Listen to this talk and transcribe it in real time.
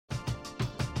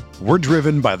We're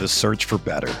driven by the search for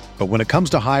better. But when it comes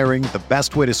to hiring, the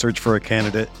best way to search for a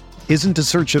candidate isn't to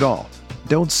search at all.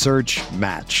 Don't search,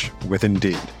 match with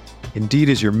Indeed. Indeed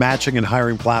is your matching and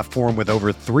hiring platform with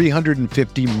over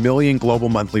 350 million global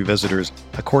monthly visitors,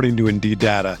 according to Indeed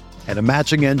data, and a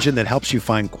matching engine that helps you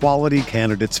find quality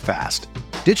candidates fast.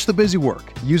 Ditch the busy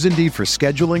work. Use Indeed for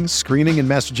scheduling, screening, and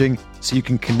messaging so you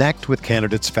can connect with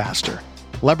candidates faster.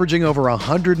 Leveraging over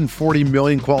 140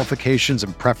 million qualifications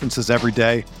and preferences every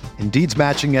day, Indeed's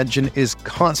matching engine is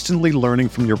constantly learning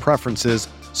from your preferences,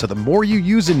 so the more you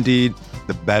use Indeed,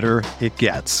 the better it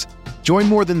gets. Join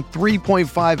more than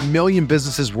 3.5 million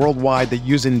businesses worldwide that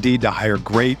use Indeed to hire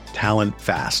great talent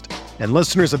fast. And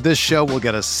listeners of this show will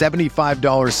get a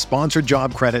 $75 sponsored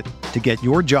job credit to get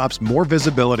your jobs more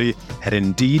visibility at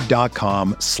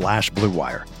Indeed.com/Blue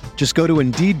Wire. Just go to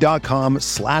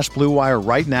Indeed.com/Blue Wire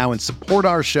right now and support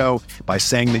our show by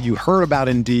saying that you heard about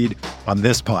Indeed on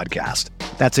this podcast.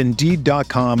 That's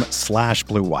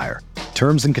Indeed.com/Blue Wire.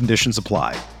 Terms and conditions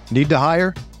apply. Need to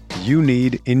hire? You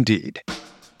need Indeed.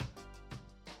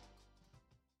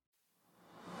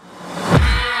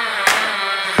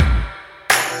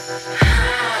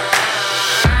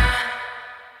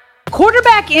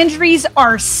 Quarterback injuries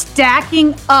are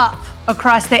stacking up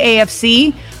across the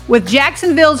AFC, with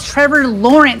Jacksonville's Trevor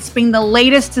Lawrence being the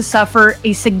latest to suffer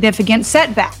a significant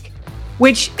setback,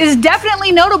 which is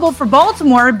definitely notable for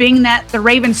Baltimore, being that the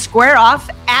Ravens square off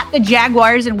at the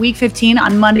Jaguars in Week 15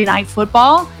 on Monday Night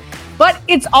Football. But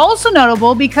it's also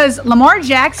notable because Lamar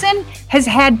Jackson has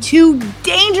had two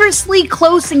dangerously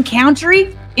close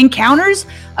encounters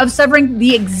of suffering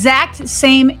the exact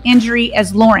same injury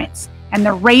as Lawrence. And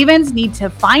the Ravens need to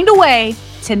find a way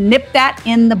to nip that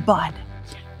in the bud.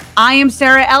 I am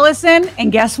Sarah Ellison,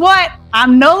 and guess what?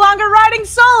 I'm no longer riding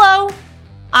solo.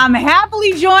 I'm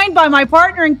happily joined by my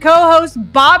partner and co-host,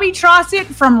 Bobby Trossett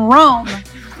from Rome.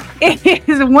 It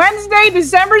is Wednesday,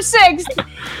 December 6th,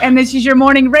 and this is your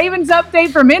morning Ravens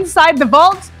update from inside the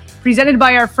vault, presented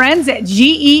by our friends at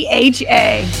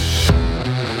GEHA.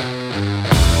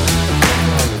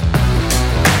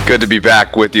 Good to be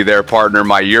back with you there, partner.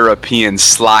 My European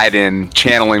slide-in,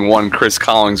 channeling one Chris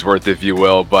Collingsworth, if you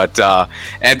will. But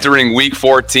entering Week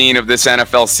 14 of this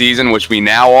NFL season, which we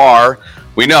now are,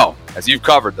 we know, as you've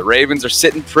covered, the Ravens are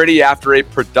sitting pretty after a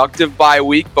productive bye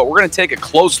week, but we're going to take a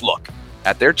close look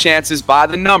at their chances by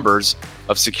the numbers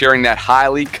of securing that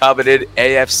highly coveted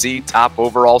AFC top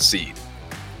overall seed.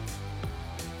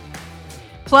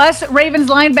 Plus, Ravens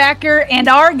linebacker and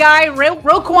our guy,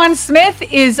 Roquan Smith,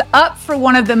 is up for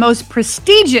one of the most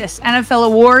prestigious NFL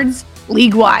awards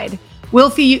league-wide. We'll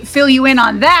fill you in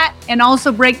on that and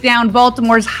also break down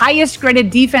Baltimore's highest-graded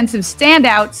defensive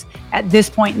standouts at this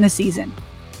point in the season.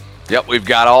 Yep, we've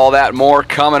got all that more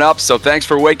coming up, so thanks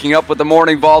for waking up with the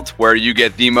Morning Vault, where you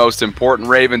get the most important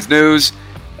Ravens news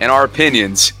and our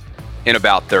opinions in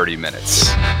about 30 minutes.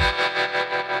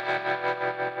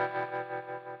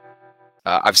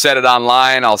 I've said it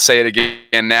online. I'll say it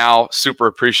again now. Super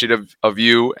appreciative of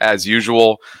you as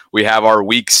usual. We have our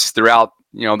weeks throughout,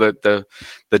 the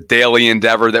daily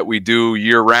endeavor that we do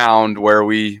year round, where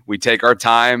we take our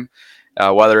time,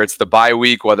 whether it's the bye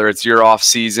week, whether it's your off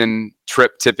season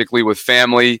trip, typically with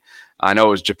family. I know it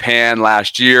was Japan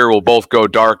last year. We'll both go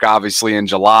dark, obviously, in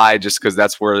July, just because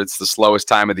that's where it's the slowest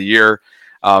time of the year.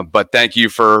 But thank you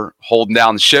for holding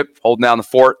down the ship, holding down the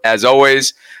fort. As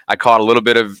always, I caught a little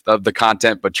bit of the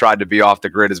content, but tried to be off the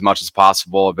grid as much as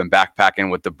possible. I've been backpacking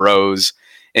with the bros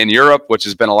in Europe, which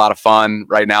has been a lot of fun.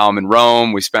 Right now I'm in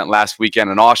Rome. We spent last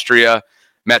weekend in Austria,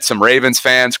 met some Ravens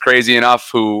fans, crazy enough,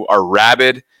 who are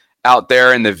rabid out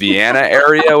there in the Vienna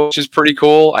area, which is pretty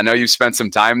cool. I know you've spent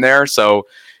some time there. So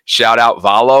shout out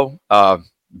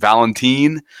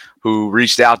Valentin, who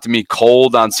reached out to me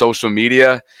cold on social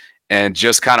media and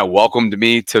just kind of welcomed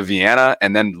me to Vienna,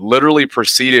 and then literally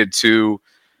proceeded to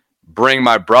bring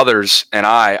my brothers and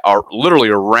I are literally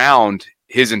around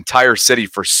his entire city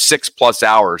for 6+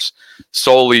 hours,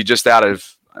 solely just out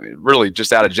of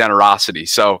generosity.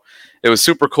 So it was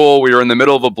super cool. We were in the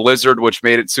middle of a blizzard, which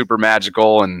made it super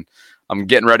magical, and I'm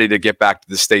getting ready to get back to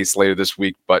the States later this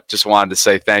week, but just wanted to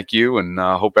say thank you, and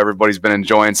hope everybody's been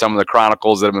enjoying some of the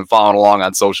chronicles that have been following along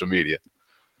on social media.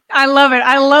 I love it.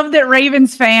 I love that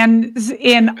Ravens fans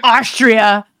in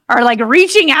Austria are like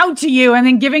reaching out to you and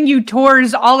then giving you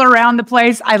tours all around the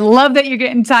place. I love that you're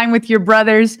getting time with your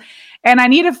brothers. And I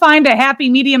need to find a happy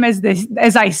medium as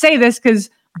I say this, because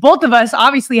both of us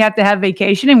obviously have to have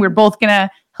vacation, and we're both going to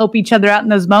help each other out in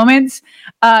those moments.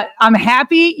 I'm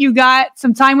happy you got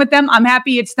some time with them. I'm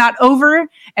happy it's not over.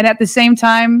 And at the same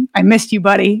time, I missed you,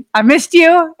 buddy. I missed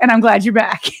you, and I'm glad you're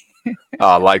back.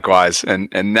 Likewise.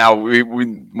 And now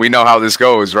we know how this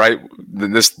goes, right?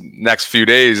 This next few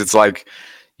days, it's like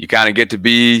you kind of get to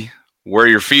be where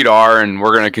your feet are, and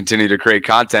we're going to continue to create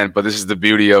content. But this is the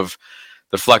beauty of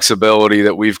the flexibility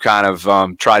that we've kind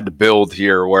of tried to build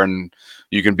here, when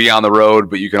you can be on the road,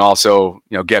 but you can also,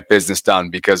 get business done,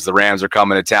 because the Rams are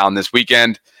coming to town this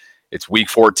weekend. It's week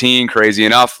 14, crazy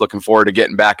enough. Looking forward to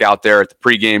getting back out there at the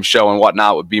pregame show and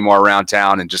whatnot with Be More around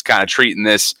town, and just kind of treating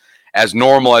this as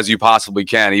normal as you possibly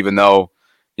can, even though,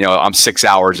 I'm 6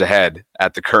 hours ahead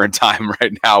at the current time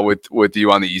right now with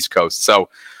you on the East Coast. So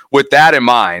with that in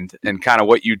mind, and kind of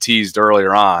what you teased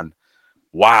earlier on,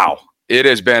 wow, it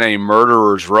has been a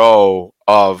murderer's row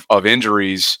of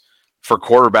injuries for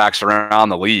quarterbacks around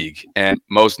the league. And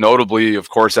most notably, of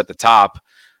course, at the top,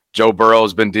 Joe Burrow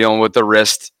has been dealing with the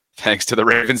wrist, thanks to the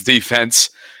Ravens defense.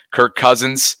 Kirk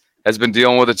Cousins has been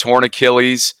dealing with a torn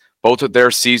Achilles. Both of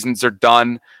their seasons are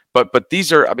done. But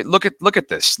these are, look at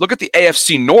this. Look at the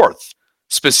AFC North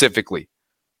specifically.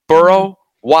 Burrow,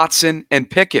 Watson, and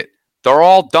Pickett. They're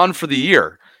all done for the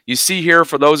year. You see here,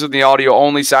 for those in the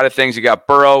audio-only side of things, you got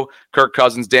Burrow, Kirk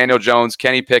Cousins, Daniel Jones,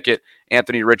 Kenny Pickett,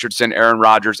 Anthony Richardson, Aaron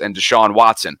Rodgers, and Deshaun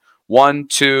Watson. 1,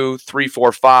 2, 3,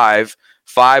 4, 5.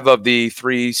 5 of the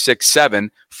 3, 6,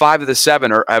 7. 5 of the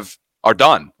 7 are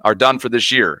done for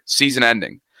this year, season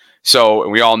ending. So,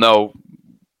 and we all know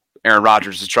Aaron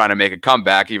Rodgers is trying to make a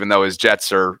comeback, even though his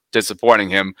Jets are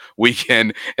disappointing him week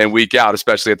in and week out,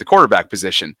 especially at the quarterback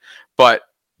position. But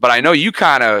I know you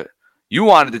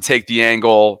wanted to take the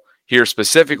angle here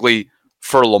specifically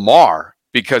for Lamar,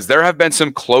 because there have been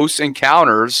some close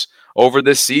encounters over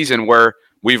this season where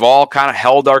we've all kind of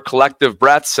held our collective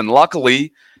breaths. And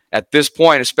luckily, at this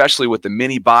point, especially with the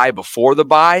mini bye before the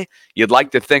bye, you'd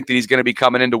like to think that he's going to be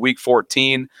coming into week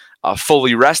 14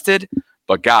 fully rested.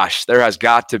 But gosh, there has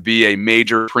got to be a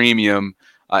major premium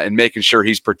in making sure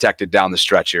he's protected down the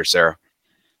stretch here, Sarah.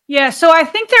 Yeah, so I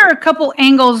think there are a couple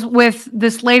angles with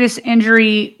this latest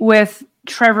injury with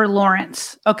Trevor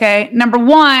Lawrence. Okay, number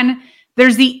one,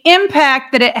 there's the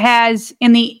impact that it has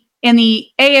in the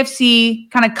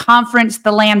AFC kind of conference,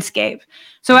 the landscape.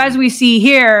 So as we see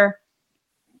here,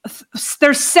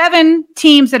 there's 7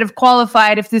 teams that have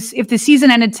qualified. If the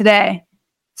season ended today,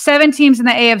 7 teams in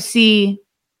the AFC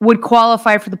would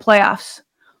qualify for the playoffs.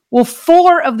 Well,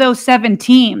 4 of those 7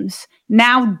 teams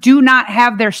now do not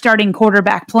have their starting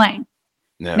quarterback playing.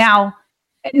 Yeah.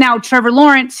 Now Trevor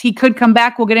Lawrence, he could come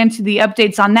back. We'll get into the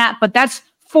updates on that, but that's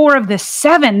 4 of the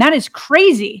 7. That is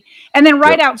crazy. And then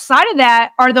outside of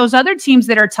that are those other teams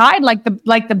that are tied, like the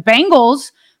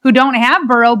Bengals, who don't have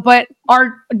Burrow, but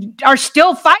are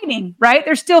still fighting, right?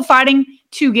 They're still fighting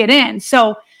to get in.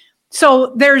 So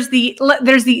there's the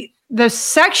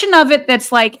section of it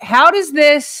that's like,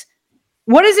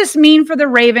 what does this mean for the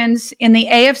Ravens in the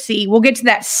AFC? We'll get to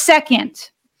that second.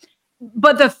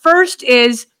 But the first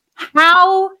is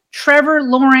how Trevor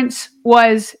Lawrence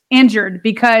was injured,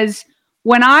 because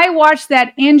when I watched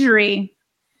that injury,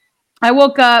 I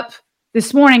woke up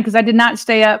this morning because I did not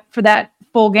stay up for that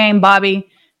full game, Bobby.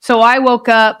 So I woke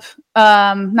up,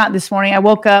 not this morning, I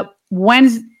woke up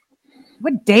Wednesday.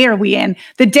 What day are we in?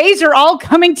 The days are all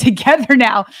coming together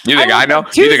now. You think I know?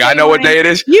 You think I know what day it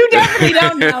is? You definitely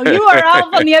don't know. You are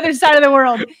off on the other side of the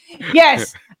world.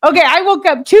 Yes. Okay, I woke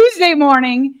up Tuesday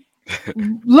morning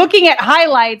looking at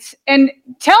highlights, and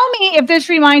tell me if this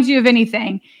reminds you of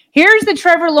anything. Here's the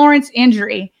Trevor Lawrence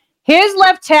injury. His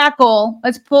left tackle,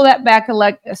 let's pull that back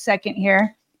a second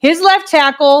here. His left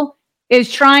tackle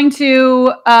is trying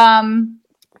to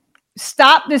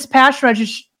stop this pass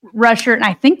rusher, and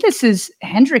I think this is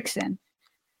Hendrickson.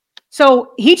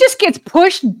 So he just gets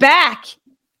pushed back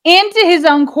into his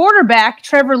own quarterback.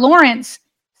 Trevor Lawrence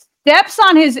steps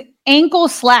on his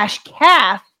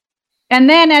ankle/calf, and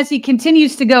then as he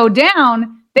continues to go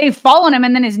down, they fall on him,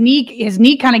 and then his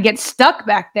knee kind of gets stuck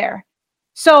back there.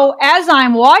 So as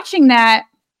I'm watching that,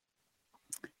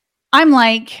 I'm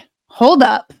like, hold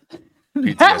up.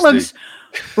 PTSD. That looks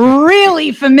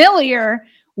really familiar.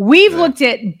 We've looked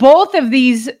at both of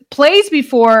these plays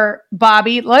before,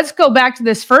 Bobby. Let's go back to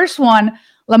this first one.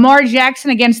 Lamar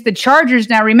Jackson against the Chargers.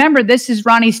 Now, remember, this is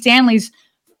Ronnie Stanley's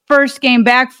first game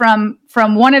back from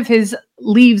one of his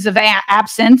leaves of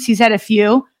absence. He's had a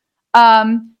few.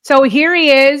 So here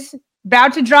he is,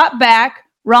 about to drop back.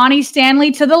 Ronnie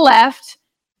Stanley to the left.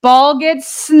 Ball gets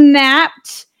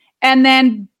snapped. And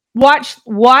then watch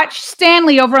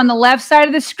Stanley over on the left side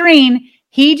of the screen.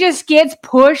 He just gets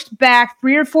pushed back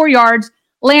 3 or 4 yards,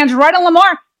 lands right on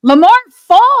Lamar. Lamar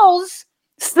falls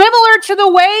similar to the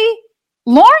way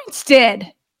Lawrence did.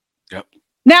 Yep.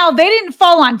 Now, they didn't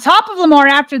fall on top of Lamar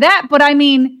after that, but I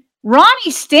mean,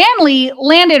 Ronnie Stanley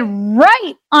landed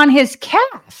right on his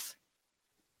calf.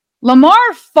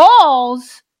 Lamar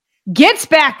falls, gets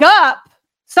back up,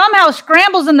 somehow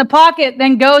scrambles in the pocket,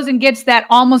 then goes and gets that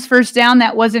almost first down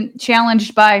that wasn't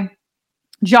challenged by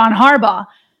John Harbaugh.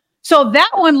 So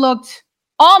that one looked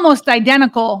almost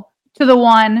identical to the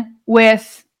one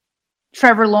with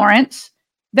Trevor Lawrence.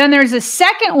 Then there's a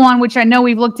second one, which I know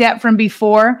we've looked at from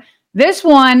before. This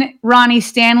one, Ronnie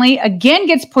Stanley, again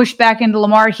gets pushed back into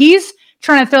Lamar. He's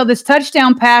trying to throw this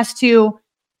touchdown pass to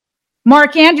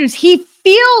Mark Andrews. He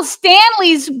feels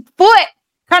Stanley's foot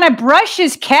kind of brush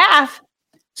his calf.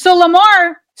 So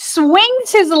Lamar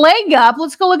swings his leg up.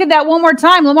 Let's go look at that one more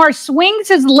time. Lamar swings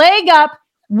his leg up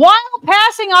while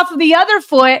passing off of the other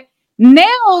foot,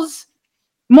 nails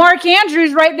Mark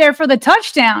Andrews right there for the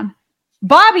touchdown.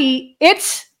 Bobby,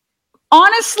 it's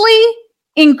honestly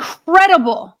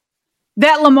incredible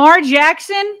that Lamar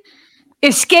Jackson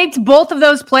escaped both of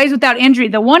those plays without injury.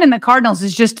 The one in the Cardinals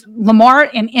is just Lamar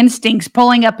and instincts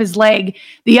pulling up his leg.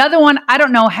 The other one, I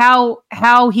don't know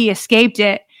how he escaped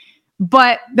it.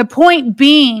 But the point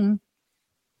being,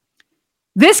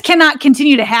 this cannot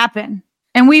continue to happen.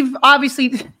 And we've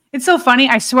obviously, it's so funny.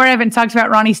 I swear I haven't talked about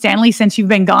Ronnie Stanley since you've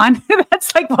been gone.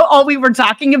 That's like all we were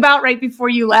talking about right before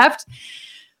you left.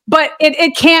 But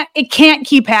it can't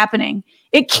keep happening.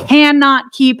 It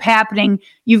cannot keep happening.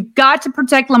 You've got to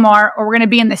protect Lamar, or we're going to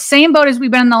be in the same boat as we've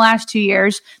been in the last 2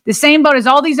 years, the same boat as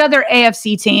all these other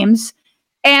AFC teams,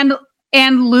 and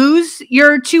lose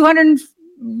your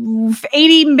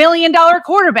 $280 million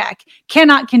quarterback.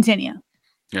 Cannot continue.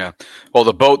 Yeah. Well,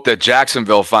 the boat that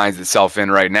Jacksonville finds itself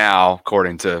in right now,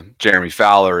 according to Jeremy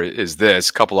Fowler, is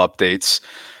this. Couple updates.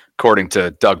 According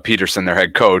to Doug Peterson, their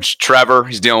head coach, Trevor,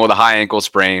 he's dealing with a high ankle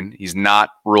sprain. He's not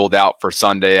ruled out for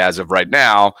Sunday as of right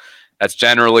now. That's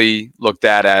generally looked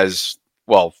at as,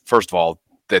 well, first of all,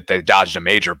 that they dodged a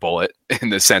major bullet in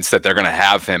the sense that they're going to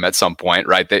have him at some point,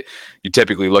 right? You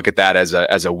typically look at that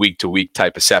as a week-to-week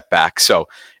type of setback. So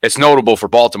it's notable for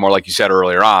Baltimore, like you said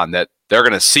earlier on, that they're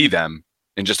going to see them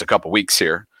in just a couple weeks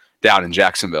here down in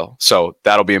Jacksonville. So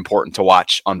that'll be important to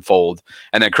watch unfold.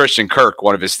 And then Christian Kirk,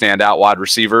 one of his standout wide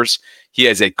receivers, he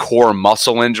has a core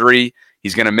muscle injury.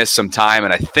 He's going to miss some time.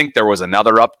 And I think there was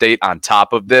another update on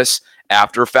top of this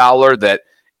after Fowler that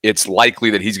it's likely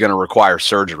that he's going to require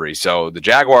surgery. So the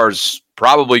Jaguars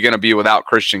probably going to be without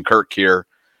Christian Kirk here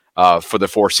for the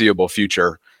foreseeable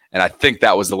future. And I think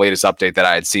that was the latest update that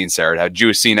I had seen, Sarah. Had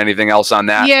you seen anything else on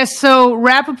that? Yes. So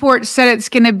Rappaport said it's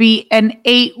going to be an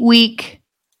 8-week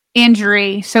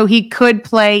injury, so he could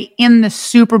play in the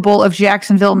Super Bowl if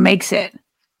Jacksonville makes it.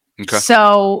 Okay.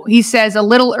 So he says a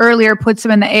little earlier puts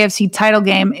him in the AFC title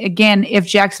game again if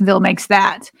Jacksonville makes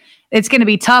that. It's going to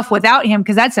be tough without him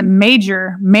because that's a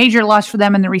major loss for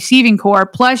them in the receiving core.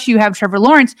 Plus you have Trevor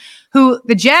Lawrence, who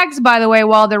the Jags, by the way,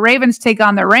 while the Ravens take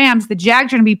on the Rams, the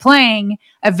Jags are going to be playing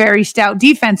a very stout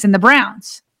defense in the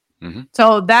Browns.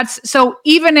 Mm-hmm. So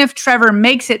even if Trevor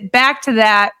makes it back to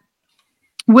that,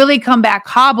 will he come back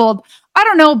hobbled? I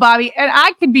don't know, Bobby, and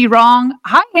I could be wrong.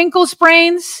 High ankle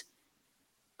sprains,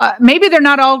 maybe they're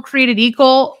not all created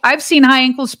equal. I've seen high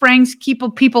ankle sprains keep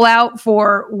people out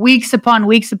for weeks upon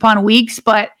weeks upon weeks,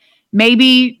 but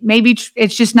maybe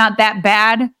it's just not that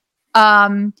bad.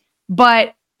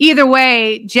 But either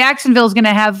way, Jacksonville is going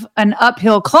to have an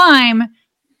uphill climb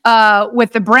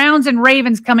with the Browns and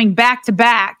Ravens coming back to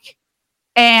back,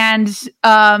 and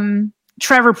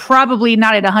Trevor probably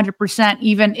not at 100%,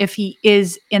 even if he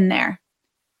is in there.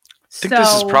 I think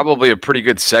this is probably a pretty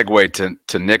good segue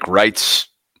to Nick Wright's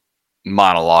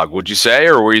monologue, would you say,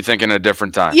 or were you thinking a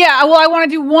different time? Yeah, well, I want to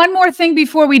do one more thing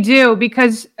before we do,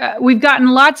 because we've gotten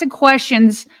lots of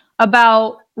questions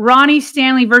about Ronnie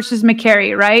Stanley versus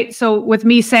McCary, right? So with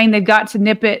me saying they've got to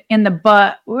nip it in the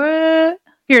butt.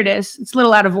 Here it is. It's a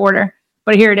little out of order,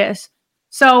 but here it is.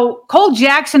 So Cole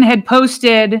Jackson had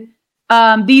posted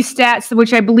these stats,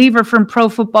 which I believe are from Pro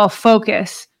Football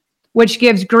Focus, which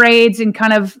gives grades and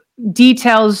kind of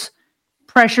details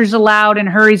pressures allowed and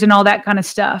hurries and all that kind of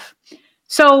stuff.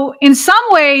 So in some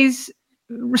ways,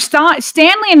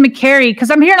 Stanley and McCary, because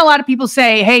I'm hearing a lot of people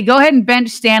say, hey, go ahead and bench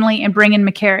Stanley and bring in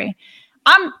McCary.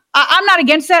 I'm not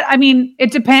against that. I mean,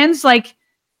 it depends. Like,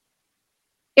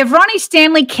 if Ronnie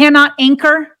Stanley cannot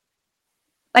anchor,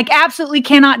 like absolutely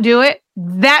cannot do it,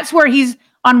 that's where he's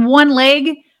on one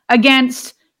leg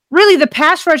against really the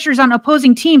pass rushers on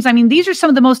opposing teams. I mean, these are some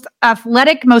of the most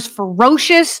athletic, most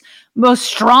ferocious, most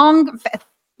strong,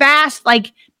 fast,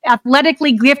 like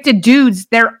athletically gifted dudes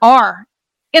there are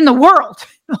in the world.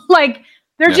 Like,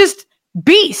 they're just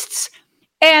beasts.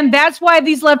 And that's why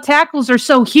these left tackles are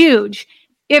so huge.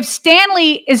 If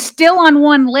Stanley is still on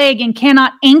one leg and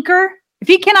cannot anchor, If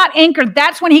he cannot anchor,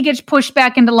 that's when he gets pushed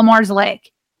back into Lamar's leg.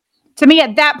 To me,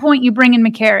 at that point, you bring in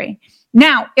McCary.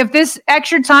 Now, if this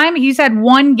extra time, he's had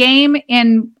one game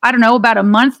in, I don't know, about a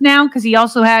month now, because he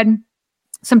also had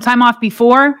some time off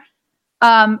before.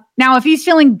 Now, if he's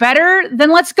feeling better,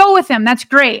 then let's go with him. That's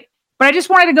great. But I just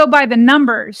wanted to go by the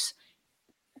numbers.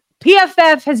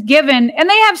 PFF has given, and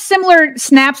they have similar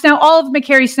snaps. Now, all of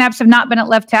McCary's snaps have not been at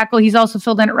left tackle. He's also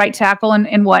filled in at right tackle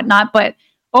and whatnot. But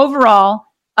overall,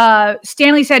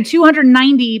 Stanley's had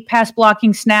 290 pass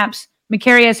blocking snaps.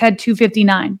 McCary has had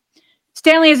 259.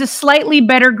 Stanley has a slightly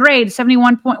better grade, 10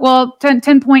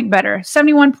 point better,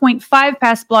 71.5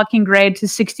 pass blocking grade to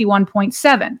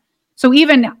 61.7. So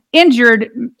even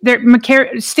injured,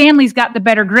 Stanley's got the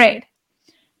better grade.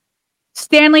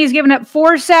 Stanley's given up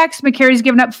 4 sacks, McCary's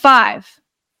given up 5.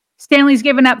 Stanley's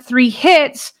given up 3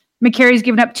 hits, McCary's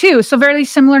given up 2. So very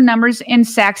similar numbers in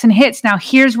sacks and hits. Now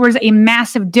here's where's a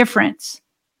massive difference.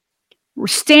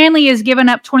 Stanley has given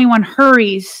up 21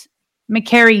 hurries,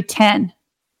 McCary 10.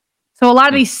 So a lot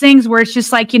of these things where it's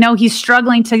just like, he's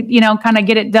struggling to, kind of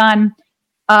get it done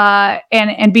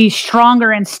and be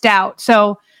stronger and stout.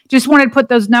 So just wanted to put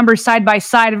those numbers side by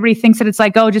side. Everybody thinks that it's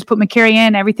like, oh, just put McCary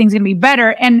in, everything's going to be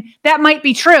better. And that might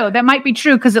be true. That might be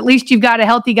true because at least you've got a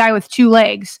healthy guy with 2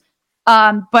 legs.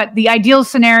 But the ideal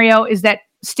scenario is that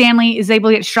Stanley is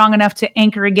able to get strong enough to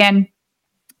anchor again,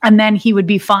 and then he would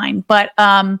be fine. But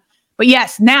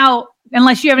yes, now,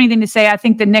 unless you have anything to say, I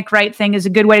think the Nick Wright thing is a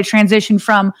good way to transition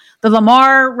from the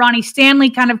Lamar, Ronnie Stanley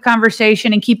kind of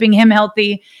conversation and keeping him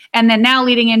healthy. And then now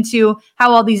leading into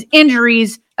how all these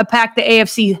injuries impact the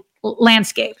AFC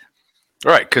landscape.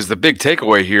 Right. Because the big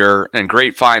takeaway here, and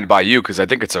great find by you, because I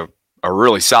think it's a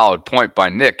really solid point by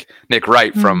Nick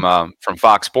Wright from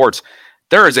Fox Sports.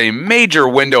 There is a major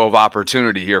window of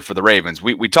opportunity here for the Ravens.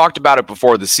 We talked about it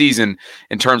before the season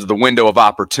in terms of the window of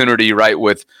opportunity, right,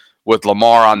 with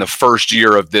Lamar on the first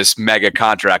year of this mega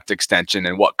contract extension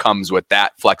and what comes with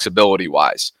that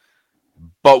flexibility-wise.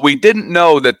 But we didn't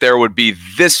know that there would be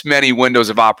this many windows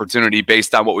of opportunity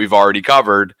based on what we've already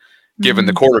covered, given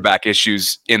the quarterback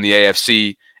issues in the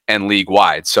AFC and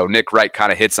league-wide. So Nick Wright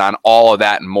kind of hits on all of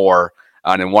that and more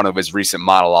in one of his recent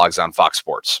monologues on Fox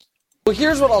Sports. Well,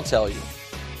 here's what I'll tell you.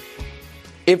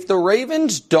 If the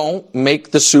Ravens don't make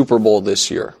the Super Bowl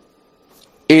this year,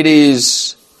 it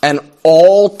is an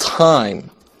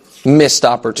all-time missed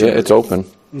opportunity. Yeah, it's open.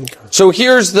 Okay. So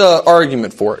here's the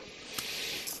argument for it.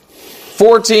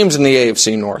 4 teams in the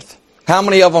AFC North. How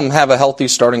many of them have a healthy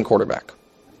starting quarterback?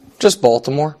 Just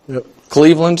Baltimore. Yep.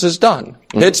 Cleveland's is done.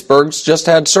 Pittsburgh's just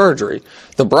had surgery.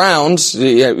 The Browns,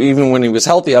 even when he was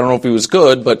healthy, I don't know if he was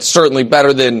good, but certainly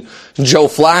better than Joe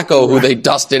Flacco, who they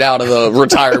dusted out of the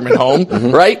retirement home,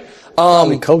 right?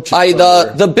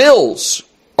 The Bills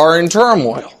are in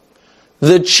turmoil.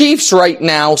 The Chiefs right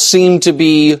now seem to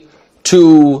be,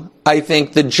 to, I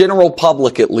think, the general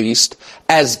public at least,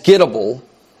 as gettable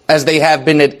as they have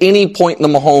been at any point in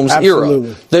the Mahomes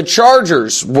era. The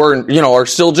Chargers are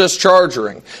still just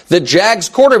charging. The Jags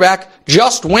quarterback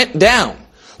just went down.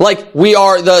 Like, we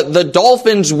are, the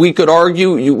Dolphins, we could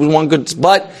argue,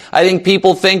 but I think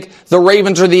people think the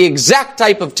Ravens are the exact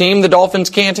type of team the Dolphins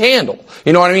can't handle.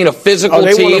 You know what I mean? A physical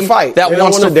team that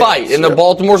wants to fight. And the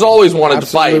Baltimore's always wanted to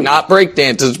fight, not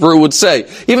breakdance, as Brew would say.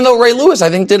 Even though Ray Lewis, I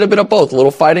think, did a bit of both. A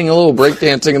little fighting, a little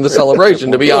breakdancing in the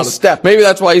celebration, to be honest. Maybe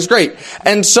that's why he's great.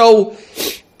 And so,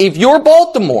 if you're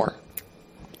Baltimore,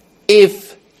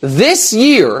 if this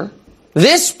year,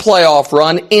 this playoff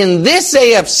run in this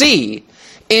AFC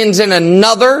ends in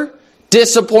another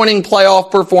disappointing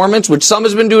playoff performance, which some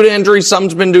has been due to injury,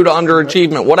 some's been due to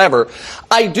underachievement, whatever,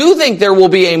 I do think there will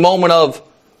be a moment of,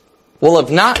 well, if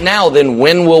not now, then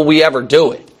when will we ever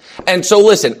do it? And so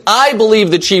listen, I believe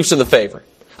the Chiefs are the favorite.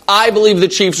 I believe the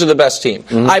Chiefs are the best team.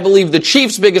 I believe the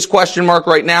Chiefs' biggest question mark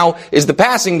right now is the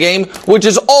passing game, which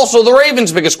is also the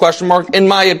Ravens' biggest question mark, in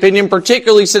my opinion,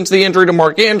 particularly since the injury to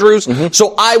Mark Andrews.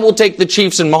 So I will take the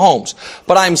Chiefs and Mahomes.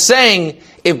 But I'm saying,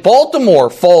 if Baltimore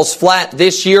falls flat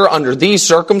this year under these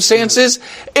circumstances,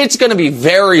 it's going to be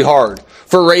very hard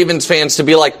for Ravens fans to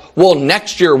be like, well,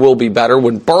 next year will be better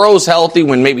when Burrow's healthy,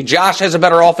 when maybe Josh has a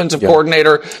better offensive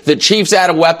coordinator, the Chiefs add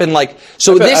a weapon.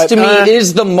 So this, to me,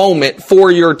 is the moment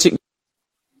for your team.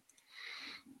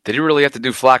 Did he really have to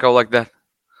do Flacco like that?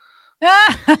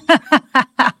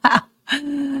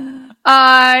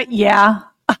 Yeah.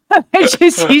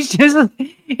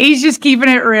 He's just keeping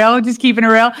it real. Just keeping it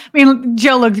real. I mean,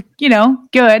 Joe looked,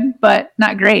 good, but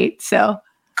not great. So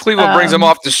Cleveland brings him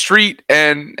off the street,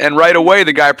 and right away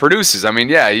the guy produces. I mean,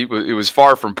 yeah, he was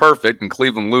far from perfect, and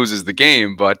Cleveland loses the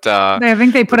game. But I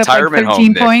think they put up like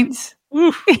 13 points.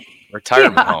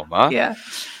 Retirement home, huh? Yeah.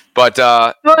 But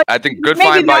I think good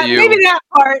find by you.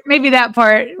 Maybe that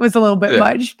part was a little bit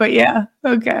much, but yeah,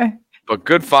 okay. But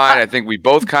good find. I think we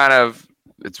both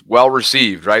it's well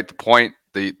received, right? The point,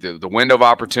 the window of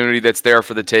opportunity that's there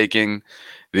for the taking.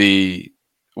 We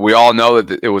all know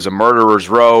that it was a murderer's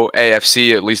row.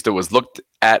 AFC, at least it was looked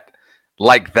at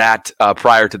like that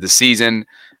prior to the season,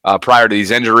 prior to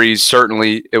these injuries.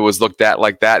 Certainly, it was looked at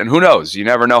like that. And who knows? You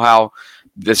never know how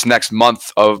this next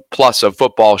month of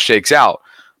football shakes out.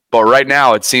 But right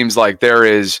now, it seems like there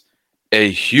is a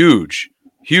huge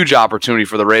opportunity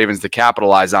for the Ravens to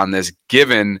capitalize on this,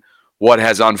 given what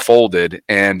has unfolded.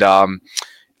 And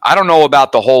I don't know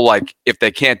about the whole, like, if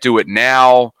they can't do it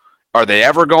now, are they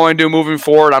ever going to moving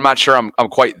forward? I'm not sure I'm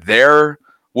quite there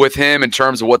with him in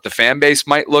terms of what the fan base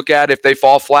might look at if they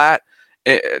fall flat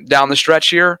down the stretch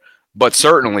here. But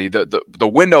certainly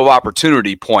the window of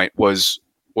opportunity point was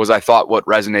I thought what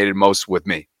resonated most with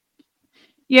me.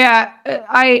 Yeah,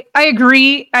 I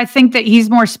agree. I think that he's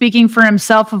more speaking for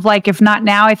himself of like, if not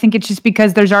now, I think it's just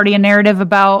because there's already a narrative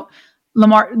about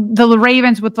Lamar, the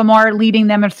Ravens with Lamar leading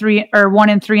them at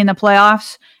 1-3 in the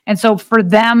playoffs. And so for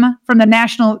them, from the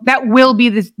national, that will be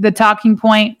the talking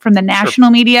point from the national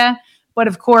media. But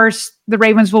of course, the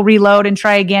Ravens will reload and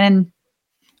try again and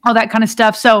all that kind of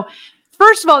stuff. So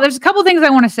first of all, there's a couple things I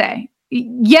want to say.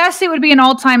 Yes, it would be an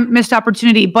all-time missed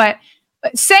opportunity, but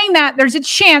saying that, there's a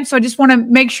chance. So I just want to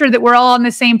make sure that we're all on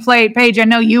the same page. I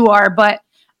know you are, but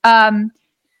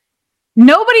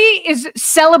nobody is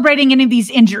celebrating any of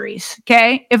these injuries.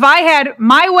 Okay. If I had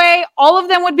my way, all of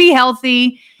them would be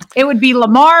healthy. It would be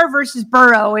Lamar versus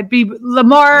Burrow. It'd be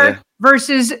Lamar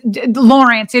versus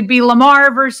Lawrence. It'd be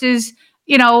Lamar versus,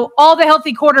 all the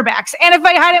healthy quarterbacks. And if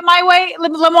I had it my way,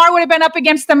 Lamar would have been up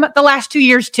against them the last 2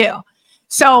 years too.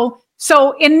 So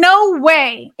in no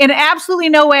way, in absolutely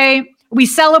no way, are we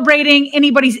celebrating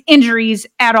anybody's injuries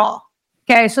at all.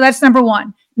 Okay. So that's number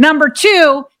one. Number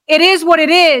two, it is what it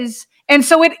is. And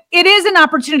so it is an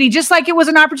opportunity, just like it was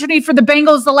an opportunity for the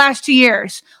Bengals the last 2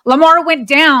 years. Lamar went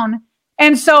down.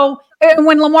 And so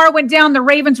when Lamar went down, the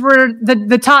Ravens were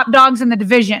the top dogs in the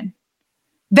division.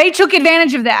 They took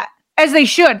advantage of that, as they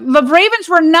should. The Ravens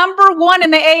were number one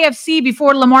in the AFC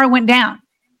before Lamar went down.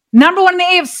 Number one in the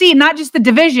AFC, not just the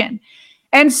division.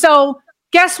 And so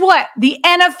guess what? The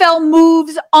NFL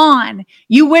moves on.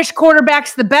 You wish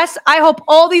quarterbacks the best. I hope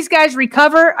all these guys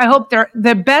recover. I hope they're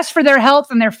the best for their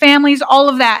health and their families, all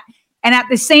of that. And at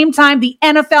the same time, the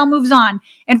NFL moves on.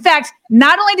 In fact,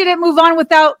 not only did it move on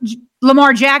without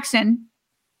Lamar Jackson,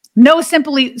 no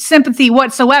sympathy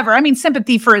whatsoever. I mean,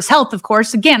 sympathy for his health, of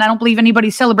course. Again, I don't believe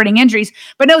anybody's celebrating injuries,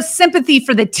 but no sympathy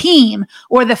for the team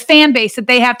or the fan base that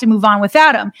they have to move on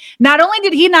without him. Not only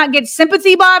did he not get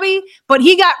sympathy, Bobby, but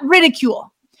he got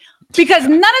ridicule. Because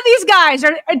none of these guys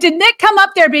did Nick come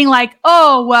up there being like,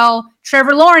 oh, well,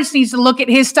 Trevor Lawrence needs to look at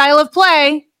his style of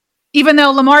play, even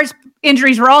though Lamar's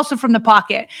injuries were also from the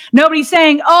pocket. Nobody's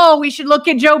saying, oh, we should look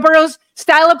at Joe Burrow's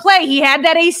style of play. He had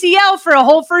that ACL for a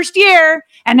whole first year,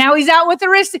 and now he's out with the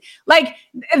wrist. Like,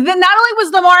 not only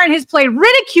was Lamar and his play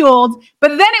ridiculed, but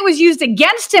then it was used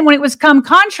against him when it was come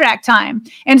contract time.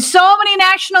 And so many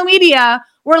national media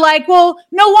were like, well,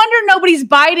 no wonder nobody's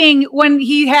biting when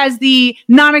he has the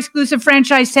non-exclusive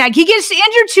franchise tag. He gets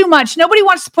injured too much. Nobody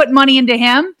wants to put money into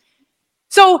him.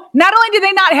 So not only did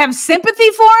they not have sympathy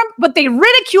for him, but they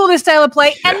ridiculed his style of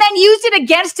play and then used it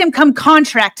against him come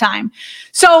contract time.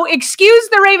 So excuse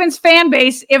the Ravens fan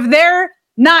base if they're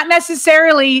not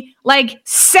necessarily like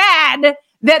sad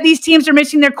that these teams are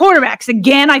missing their quarterbacks.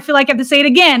 Again, I feel like I have to say it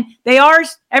again.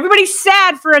 Everybody's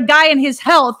sad for a guy in his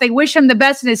health. They wish him the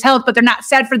best in his health, but they're not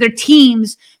sad for their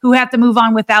teams who have to move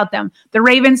on without them. The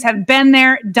Ravens have been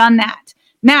there, done that.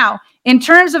 Now, in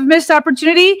terms of missed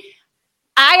opportunity,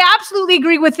 I absolutely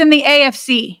agree within the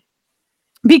AFC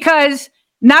because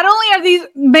not only are these,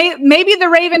 maybe the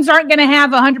Ravens aren't going to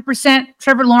have 100%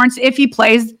 Trevor Lawrence if he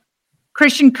plays.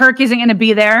 Christian Kirk isn't going to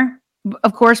be there.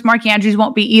 Of course, Mark Andrews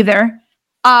won't be either.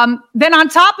 Then on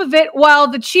top of it,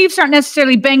 while the Chiefs aren't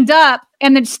necessarily banged up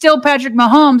and it's still Patrick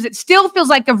Mahomes, it still feels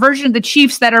like a version of the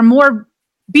Chiefs that are more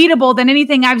beatable than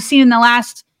anything I've seen in the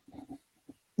last,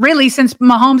 really since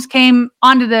Mahomes came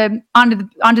onto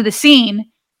the scene.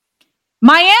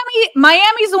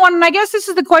 Miami's the one, and I guess this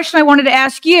is the question I wanted to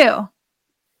ask you.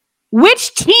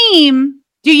 Which team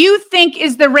do you think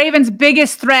is the Ravens'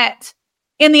 biggest threat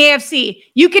in the AFC?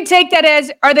 You could take that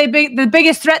as, are they the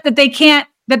biggest threat that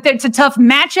it's a tough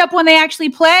matchup when they actually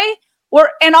play,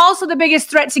 and also the biggest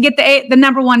threat to get the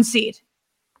number one seed?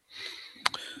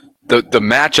 The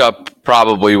matchup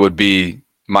probably would be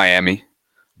Miami,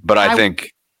 but I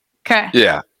think,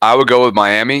 I would go with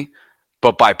Miami.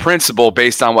 But by principle,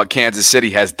 based on what Kansas City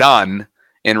has done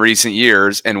in recent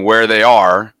years and where they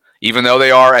are, even though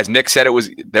they are, as Nick said,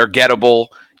 they're gettable.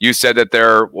 You said that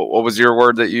they're, what was your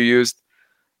word that you used?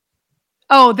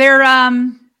 Oh, they're,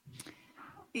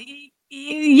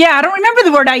 yeah, I don't remember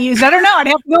the word I used. I don't know. I'd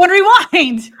have to go and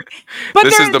rewind. But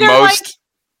this is the most.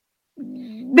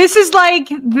 This is like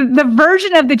the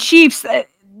version of the Chiefs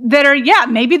that are, yeah,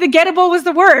 maybe the gettable was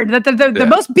the word. That the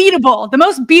most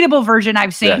beatable version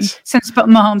I've seen since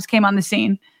Mahomes came on the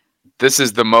scene. This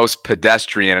is the most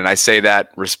pedestrian, and I say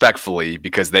that respectfully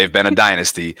because they've been a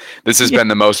dynasty. This has been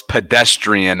the most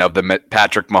pedestrian of the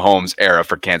Patrick Mahomes era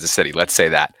for Kansas City. Let's say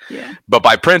that. Yeah. But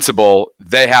by principle,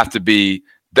 they have to be.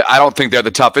 I don't think they're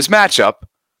the toughest matchup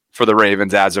for the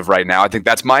Ravens as of right now. I think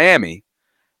that's Miami.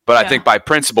 But I think by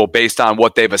principle, based on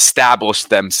what they've established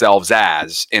themselves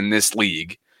as in this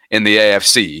league, in the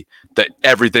AFC, that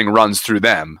everything runs through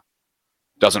them.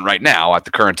 Doesn't right now at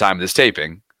the current time of this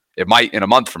taping. It might in a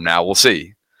month from now. We'll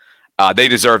see. They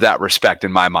deserve that respect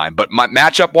in my mind. But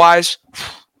matchup-wise,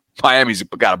 Miami's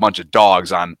got a bunch of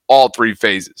dogs on all three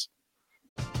phases.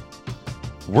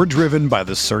 We're driven by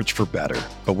the search for better.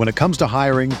 But when it comes to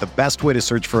hiring, the best way to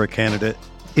search for a candidate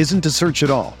isn't to search at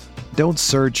all. Don't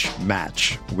search,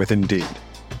 match with Indeed.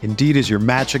 Indeed is your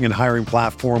matching and hiring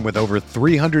platform with over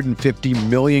 350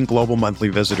 million global monthly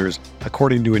visitors,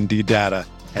 according to Indeed data,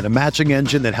 and a matching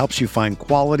engine that helps you find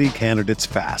quality candidates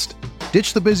fast.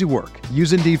 Ditch the busy work.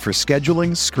 Use Indeed for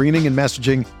scheduling, screening, and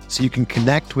messaging so you can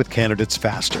connect with candidates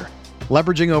faster.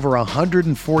 Leveraging over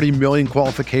 140 million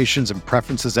qualifications and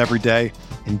preferences every day,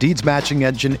 Indeed's matching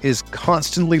engine is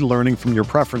constantly learning from your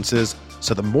preferences,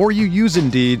 so the more you use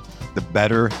Indeed, the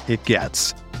better it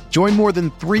gets. Join more than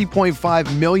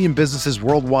 3.5 million businesses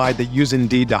worldwide that use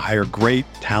Indeed to hire great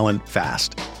talent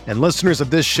fast. And listeners of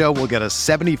this show will get a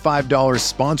 $75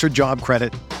 sponsored job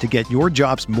credit to get your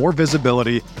jobs more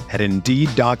visibility at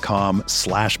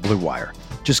Indeed.com/Blue Wire.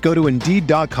 Just go to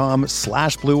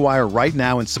Indeed.com/Blue Wire right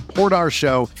now and support our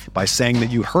show by saying that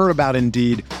you heard about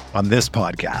Indeed on this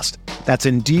podcast. That's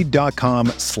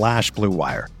Indeed.com/Blue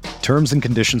Wire. Terms and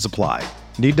conditions apply.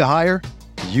 Need to hire?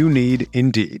 You need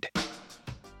Indeed.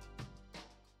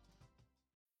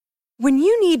 When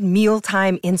you need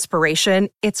mealtime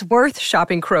inspiration, it's worth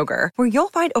shopping Kroger, where you'll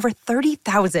find over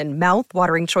 30,000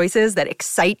 mouth-watering choices that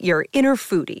excite your inner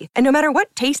foodie. And no matter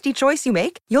what tasty choice you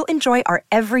make, you'll enjoy our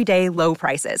everyday low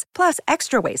prices, plus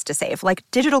extra ways to save, like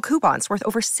digital coupons worth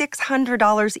over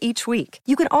 $600 each week.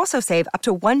 You can also save up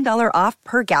to $1 off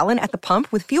per gallon at the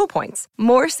pump with fuel points.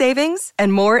 More savings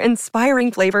and more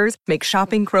inspiring flavors make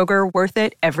shopping Kroger worth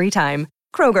it every time.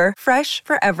 Kroger, fresh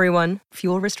for everyone.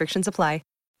 Fuel restrictions apply.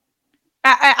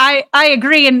 I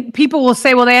agree, and people will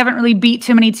say, well, they haven't really beat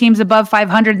too many teams above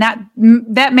 500.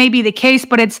 That may be the case,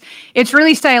 but it's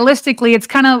really stylistically, it's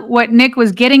kind of what Nick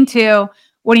was getting to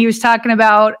when he was talking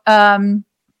about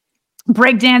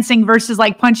breakdancing versus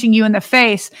like punching you in the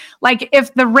face. Like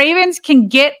if the Ravens can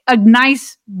get a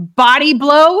nice body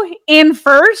blow in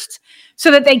first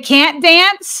so that they can't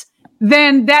dance,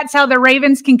 then that's how the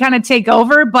Ravens can kind of take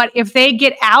over. But if they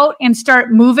get out and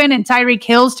start moving and Tyreek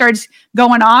Hill starts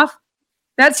going off,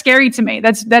 that's scary to me.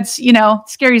 That's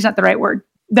scary is not the right word.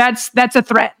 That's a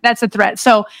threat. That's a threat.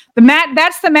 So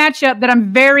that's the matchup that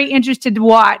I'm very interested to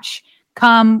watch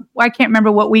come. I can't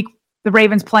remember what week the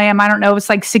Ravens play them. I don't know. It's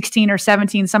like 16 or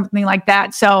 17, something like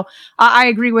that. So I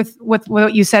agree with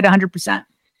what you said 100%.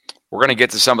 We're going to get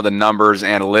to some of the numbers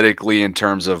analytically in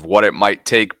terms of what it might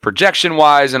take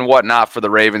projection-wise and whatnot for the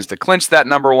Ravens to clinch that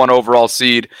number one overall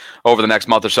seed over the next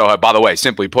month or so. By the way,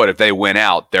 simply put, if they win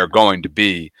out, they're going to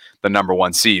be the number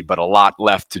one seed, but a lot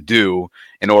left to do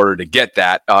in order to get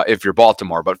that if you're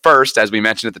Baltimore. But first, as we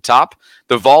mentioned at the top,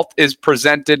 the Vault is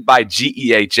presented by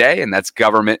GEHA, and that's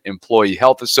Government Employee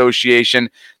Health Association.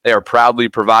 They are proudly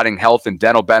providing health and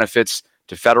dental benefits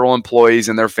to federal employees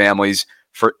and their families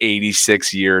for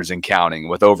 86 years and counting.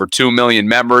 With over 2 million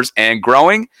members and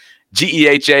growing,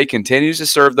 GEHA continues to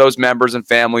serve those members and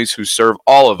families who serve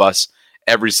all of us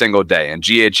every single day. And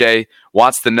GEHA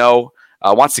wants to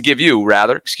give you,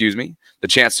 the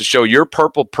chance to show your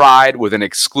purple pride with an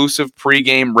exclusive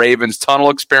pregame Ravens tunnel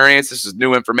experience. This is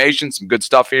new information, some good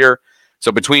stuff here.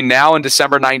 So between now and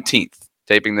December 19th,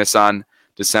 taping this on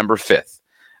December 5th,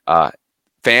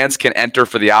 fans can enter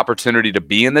for the opportunity to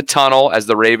be in the tunnel as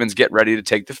the Ravens get ready to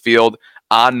take the field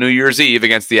on New Year's Eve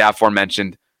against the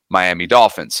aforementioned Miami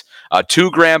Dolphins. 2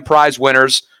 grand prize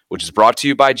winners, which is brought to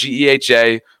you by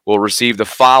GEHA, will receive the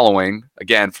following,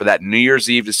 again, for that New Year's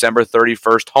Eve, December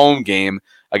 31st home game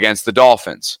against the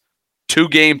Dolphins. 2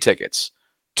 game tickets,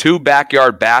 2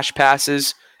 backyard bash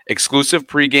passes, exclusive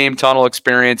pregame tunnel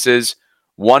experiences,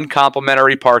 1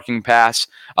 complimentary parking pass,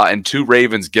 and 2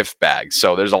 Ravens gift bags.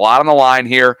 So there's a lot on the line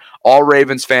here. All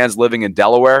Ravens fans living in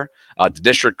Delaware, the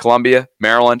District of Columbia,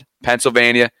 Maryland,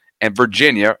 Pennsylvania, and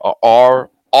Virginia are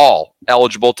all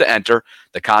eligible to enter.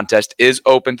 The contest is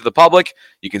open to the public.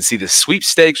 You can see the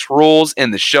sweepstakes rules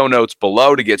in the show notes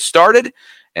below to get started.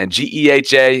 And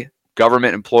GEHA,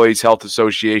 Government Employees Health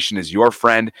Association, is your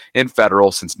friend in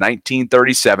Federal since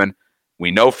 1937.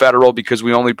 We know Federal because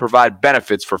we only provide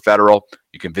benefits for Federal.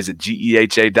 You can visit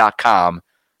GEHA.com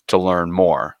to learn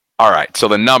more. All right, so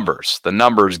the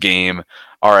numbers game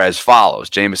are as follows.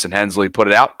 Jamison Hensley put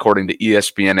it out according to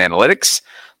ESPN Analytics.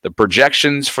 The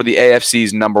projections for the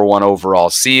AFC's number 1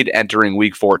 overall seed entering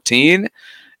Week 14.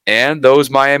 And those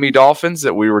Miami Dolphins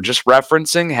that we were just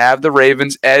referencing have the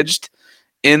Ravens edged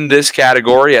in this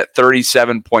category at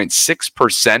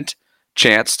 37.6%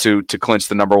 chance to clinch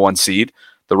the number 1 seed.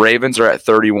 The Ravens are at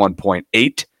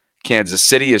 31.8. Kansas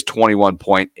City is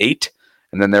 21.8.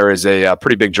 And then there is a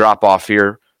pretty big drop-off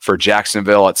here for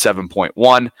Jacksonville at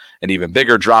 7.1, an even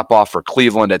bigger drop-off for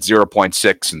Cleveland at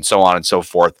 0.6, and so on and so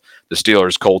forth. The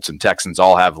Steelers, Colts, and Texans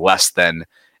all have less than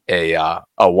a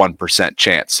 1%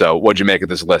 chance. So what'd you make of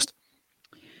this list?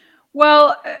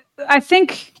 Well, I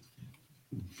think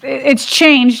it's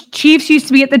changed. Chiefs used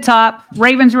to be at the top.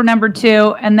 Ravens were number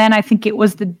 2. And then I think it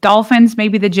was the Dolphins,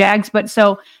 maybe the Jags. But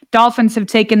so Dolphins have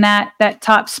taken that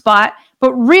top spot.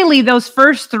 But really, those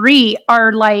first 3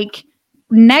 are like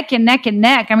neck and neck and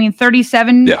neck. I mean,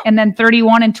 37 and then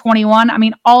 31 and 21. I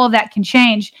mean, all of that can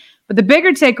change. But the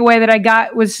bigger takeaway that I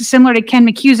got was similar to Ken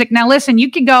McCusick. Now, listen, you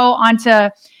could go onto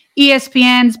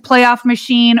ESPN's playoff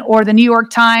machine or the New York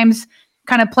Times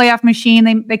kind of playoff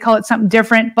machine. They call it something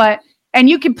different. And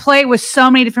you could play with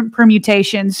so many different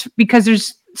permutations because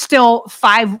there's still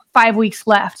five weeks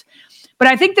left. But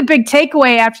I think the big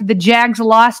takeaway after the Jags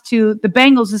lost to the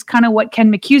Bengals is kind of what Ken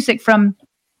McCusick from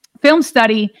Film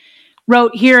Study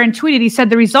wrote here and tweeted. He said,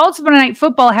 the results of Monday Night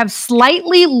Football have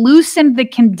slightly loosened the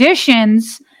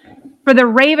conditions for the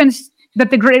Ravens that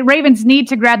the Ravens need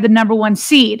to grab the number 1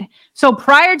 seed. So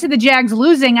prior to the Jags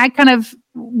losing, I kind of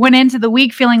went into the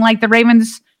week feeling like the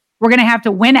Ravens were going to have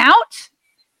to win out.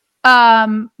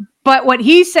 But what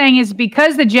he's saying is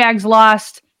because the Jags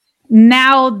lost,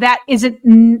 now that isn't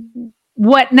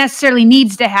what necessarily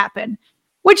needs to happen,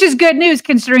 which is good news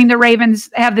considering the Ravens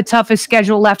have the toughest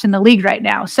schedule left in the league right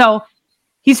now. So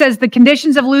he says the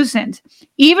conditions have loosened.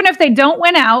 Even if they don't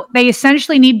win out, they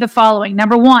essentially need the following.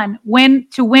 Number 1,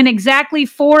 win exactly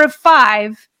 4 of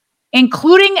 5,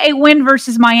 including a win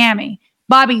versus Miami.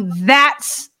 Bobby,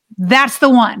 that's the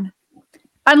one.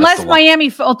 Unless Miami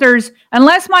falters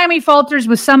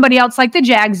with somebody else like the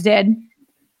Jags did,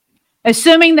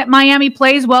 assuming that Miami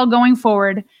plays well going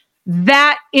forward,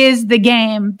 that is the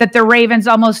game that the Ravens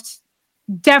almost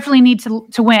definitely need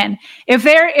to win.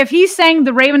 If he's saying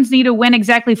the Ravens need to win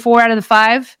exactly 4 out of the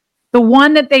 5, the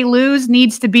one that they lose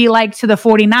needs to be like to the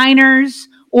 49ers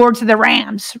or to the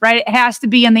Rams, right? It has to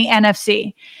be in the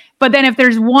NFC. But then if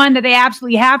there's one that they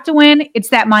absolutely have to win, it's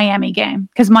that Miami game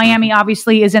because Miami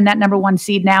obviously is in that number 1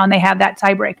 seed now and they have that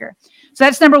tiebreaker. So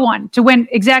that's number 1, to win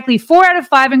exactly 4 out of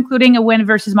 5, including a win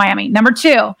versus Miami. Number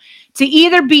 2, to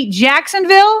either beat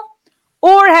Jacksonville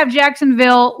or have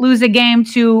Jacksonville lose a game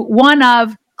to one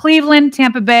of Cleveland,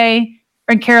 Tampa Bay,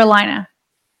 or Carolina.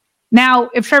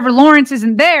 Now, if Trevor Lawrence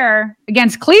isn't there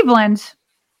against Cleveland,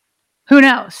 who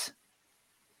knows?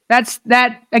 That's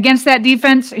that against that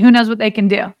defense, who knows what they can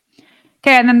do.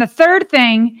 Okay, and then the third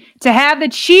thing, to have the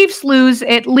Chiefs lose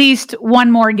at least one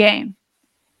more game.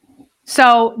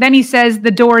 So then he says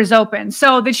the door is open.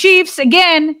 So the Chiefs,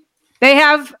 again, they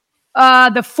have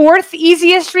the 4th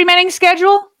easiest remaining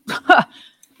schedule.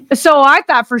 So I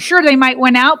thought for sure they might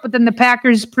win out, but then the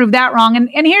Packers proved that wrong.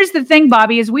 And here's the thing,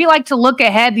 Bobby, is we like to look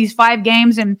ahead these 5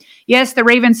 games. And yes, the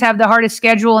Ravens have the hardest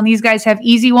schedule and these guys have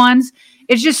easy ones.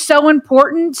 It's just so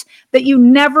important that you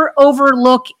never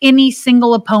overlook any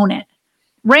single opponent.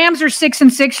 Rams are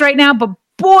 6-6 right now, but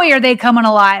boy, are they coming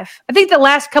alive. I think the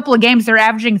last couple of games, they're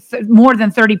averaging more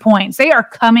than 30 points. They are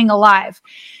coming alive.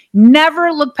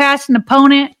 Never look past an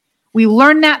opponent. We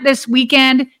learned that this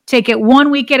weekend. Take it 1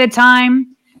 week at a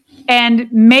time.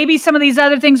 And maybe some of these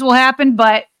other things will happen,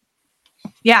 but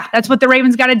yeah, that's what the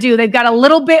Ravens got to do. They've got a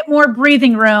little bit more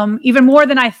breathing room, even more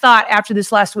than I thought after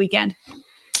this last weekend.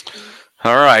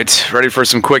 All right. Ready for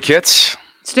some quick hits?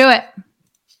 Let's do it.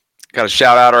 Got to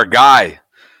shout out our guy,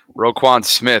 Roquan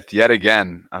Smith, yet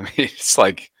again. I mean, it's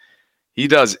like he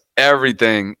does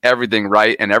everything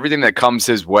right, and everything that comes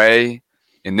his way,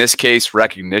 in this case,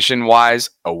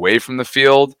 recognition-wise, away from the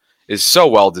field, is so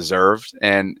well-deserved.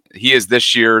 And he is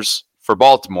this year's, for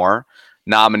Baltimore,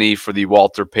 nominee for the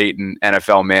Walter Payton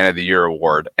NFL Man of the Year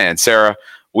award. And Sarah,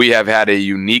 we have had a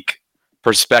unique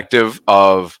perspective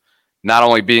of not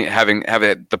only having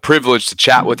the privilege to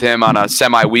chat with him on a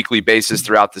semi-weekly basis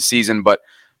throughout the season, but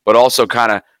also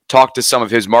kind of talk to some of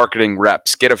his marketing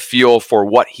reps, get a feel for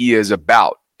what he is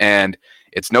about. And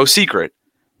it's no secret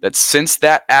that since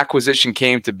that acquisition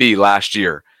came to be last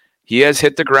year, he has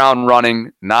hit the ground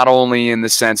running, not only in the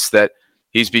sense that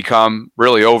he's become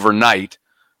really overnight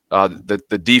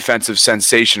the defensive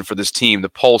sensation for this team, the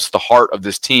pulse, the heart of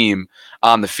this team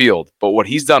on the field, but what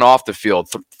he's done off the field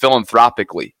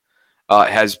philanthropically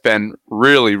has been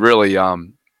really, really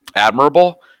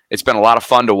admirable. It's been a lot of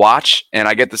fun to watch, and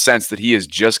I get the sense that he is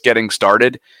just getting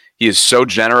started. He is so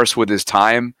generous with his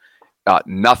time.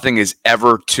 Nothing is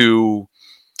ever too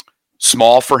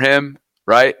small for him,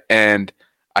 right? And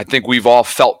I think we've all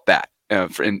felt that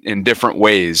in different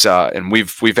ways, and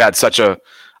we've had such a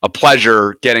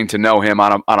pleasure getting to know him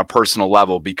on a personal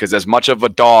level, because as much of a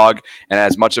dog and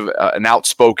as much of an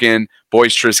outspoken,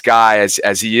 boisterous guy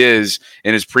as he is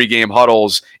in his pregame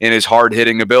huddles, in his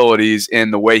hard-hitting abilities,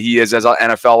 in the way he is as an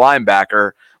NFL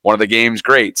linebacker, one of the game's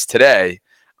greats today,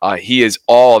 he is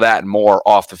all that and more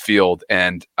off the field.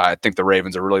 And I think the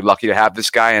Ravens are really lucky to have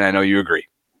this guy, and I know you agree.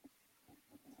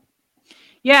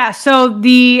 Yeah, so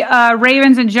the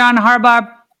Ravens and John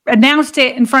Harbaugh announced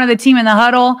it in front of the team in the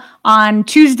huddle on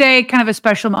Tuesday, kind of a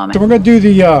special moment. So we're going to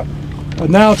do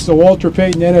announce the Walter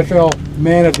Payton NFL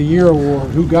Man of the Year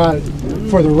award, who got it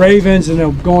for the Ravens, and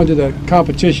they'll go into the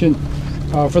competition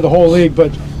for the whole league.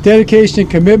 But dedication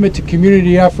and commitment to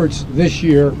community efforts this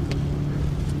year,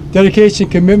 dedication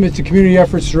and commitment to community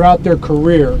efforts throughout their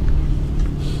career,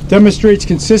 demonstrates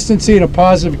consistency and a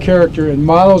positive character, and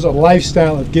models a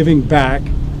lifestyle of giving back,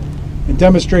 and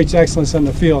demonstrates excellence on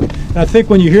the field. And I think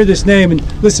when you hear this name,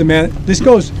 and listen, man, this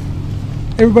goes,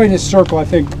 everybody in this circle, I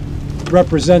think,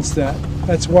 represents that.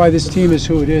 That's why this team is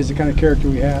who it is, the kind of character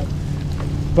we have.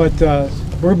 But we're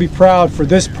going to be proud for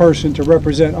this person to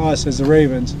represent us as the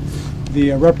Ravens.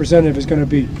 The representative is going to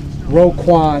be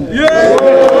Roquan. Yeah!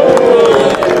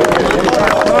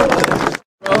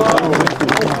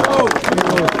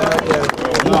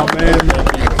 Oh, man,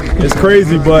 it's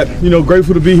crazy, but,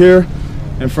 grateful to be here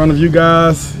in front of you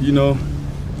guys.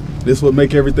 This would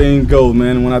make everything go,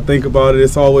 man. And when I think about it,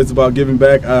 it's always about giving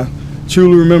back. I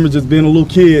truly remember just being a little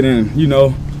kid in,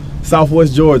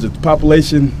 Southwest Georgia,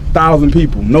 population 1,000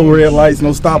 people, no red lights,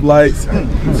 no stoplights,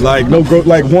 like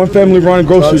one family run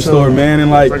grocery store, man.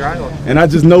 And I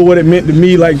just know what it meant to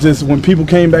me, just when people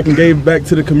came back and gave back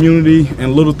to the community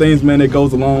and little things, man, it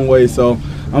goes a long way. So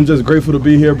I'm just grateful to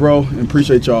be here, bro, and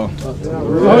appreciate y'all.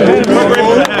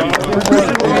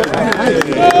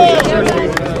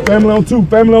 Family on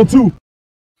two.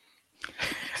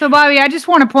 So, Bobby, I just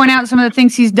want to point out some of the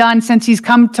things he's done since he's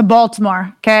come to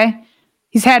Baltimore, okay?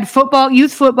 He's had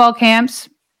youth football camps,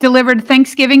 delivered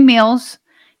Thanksgiving meals.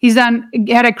 He's had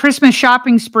a Christmas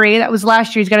shopping spree. That was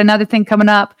last year. He's got another thing coming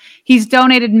up. He's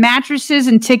donated mattresses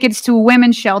and tickets to a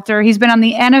women's shelter. He's been on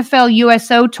the NFL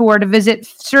USO tour to visit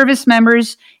service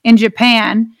members in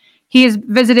Japan. He has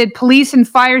visited police and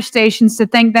fire stations to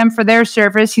thank them for their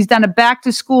service. He's done a back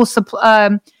to school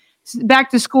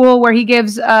where he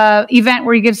gives event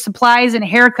where he gives supplies and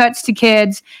haircuts to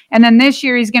kids. And then this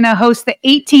year he's going to host the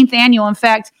 18th annual. In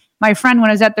fact, my friend, when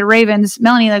I was at the Ravens,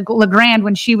 Melanie LeGrand,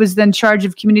 when she was in charge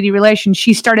of community relations,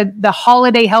 she started the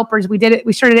Holiday Helpers. We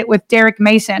started it with Derek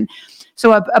Mason.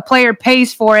 So a player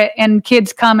pays for it, and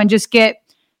kids come and just get,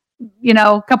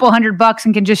 a couple $100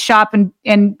 and can just shop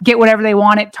and get whatever they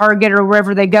want at Target or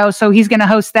wherever they go. So he's going to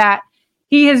host that.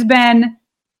 He has been,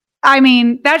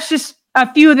 that's just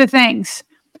a few of the things.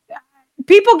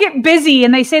 People get busy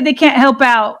and they say they can't help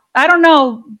out. I don't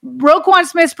know. Roquan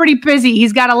Smith's pretty busy.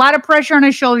 He's got a lot of pressure on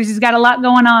his shoulders. He's got a lot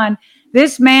going on.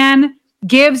 This man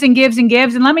gives and gives and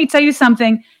gives. And let me tell you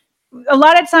something. A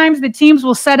lot of times the teams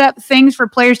will set up things for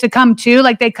players to come to,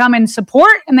 like they come and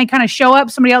support and they kind of show up,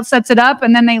 somebody else sets it up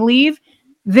and then they leave.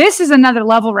 This is another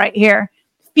level right here.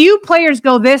 Few players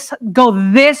go this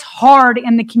hard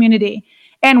in the community.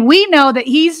 And we know that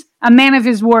he's a man of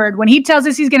his word. When he tells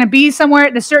us he's going to be somewhere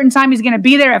at a certain time, he's going to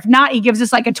be there. If not, he gives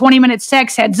us like a 20-minute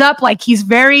text heads up. Like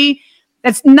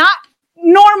that's not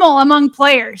normal among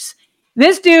players.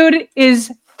 This dude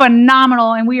is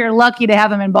phenomenal, and we are lucky to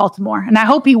have him in Baltimore. And I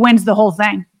hope he wins the whole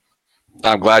thing.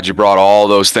 I'm glad you brought all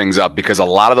those things up, because a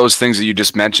lot of those things that you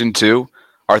just mentioned too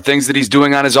are things that he's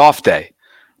doing on his off day,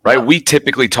 right? Yeah. We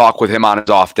typically talk with him on his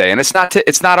off day, and it's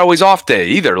not always off day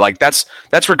either. Like that's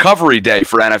recovery day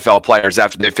for NFL players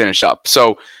after they finish up.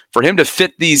 So for him to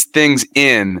fit these things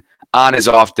in on his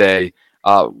off day,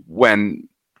 when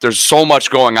there's so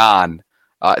much going on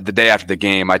the day after the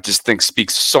game, I just think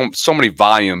speaks so many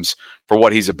volumes for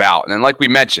what he's about. And then, like we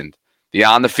mentioned, the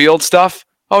on-the-field stuff,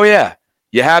 oh, yeah,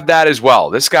 you have that as well.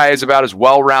 This guy is about as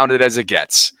well-rounded as it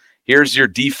gets. Here's your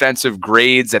defensive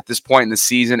grades at this point in the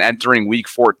season, entering Week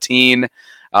 14.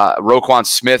 Roquan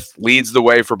Smith leads the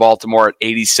way for Baltimore at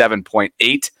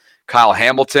 87.8. Kyle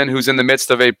Hamilton, who's in the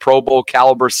midst of a Pro Bowl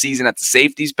caliber season at the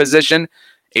safeties position,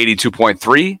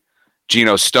 82.3.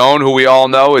 Geno Stone, who we all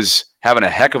know is having a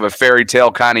heck of a fairy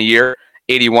tale kind of year,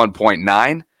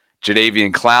 81.9.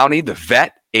 Jadeveon Clowney, the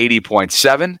vet,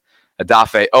 80.7.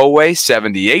 Odafe Owe,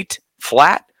 78,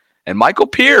 flat. And Michael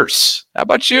Pierce, how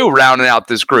about you rounding out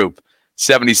this group?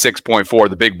 76.4,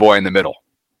 the big boy in the middle.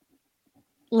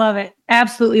 Love it.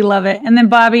 Absolutely love it. And then,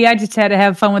 Bobby, I just had to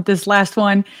have fun with this last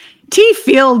one. T.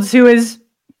 Fields, who is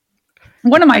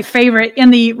one of my favorite in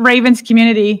the Ravens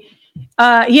community,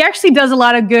 he actually does a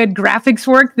lot of good graphics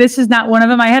work. This is not one of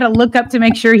them. I had to look up to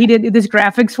make sure he did this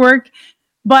graphics work.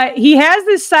 But he has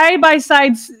this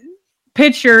side-by-side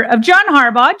picture of John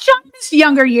Harbaugh, John's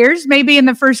younger years, maybe in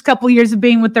the first couple years of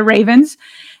being with the Ravens.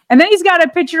 And then he's got a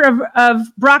picture of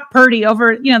Brock Purdy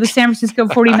over, the San Francisco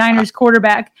 49ers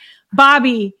quarterback.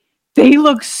 Bobby, they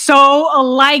look so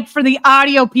alike for the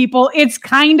audio people. It's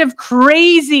kind of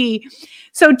crazy.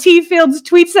 So T. Fields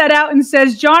tweets that out and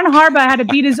says, John Harbaugh had to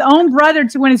beat his own brother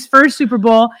to win his first Super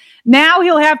Bowl. Now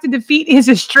he'll have to defeat his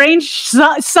estranged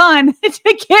son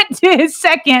to get to his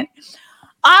second.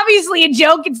 Obviously a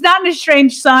joke. It's not an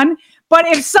estranged son. But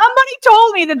if somebody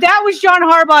told me that was John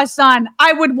Harbaugh's son,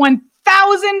 I would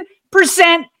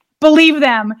 1,000% believe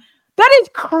them. That is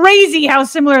crazy how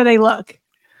similar they look.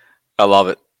 I love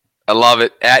it.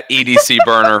 At EDC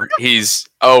Burner, he's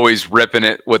always ripping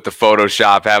it with the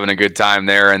Photoshop, having a good time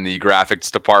there in the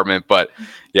graphics department. But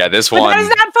yeah, this one. That is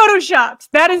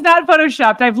not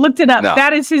photoshopped. I've looked it up. No.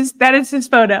 That is his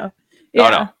photo. Yeah. Oh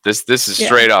no, this is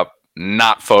straight up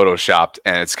not photoshopped,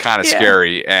 and it's kind of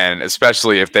scary. And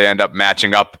especially if they end up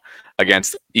matching up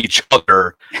against each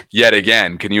other yet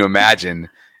again. Can you imagine?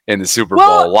 In the Super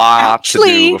Bowl, lots to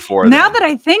do before now that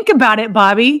I think about it,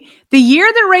 Bobby, the year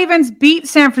the Ravens beat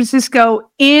San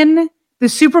Francisco in the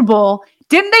Super Bowl,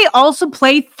 didn't they also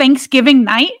play Thanksgiving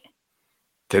night?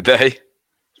 Did they?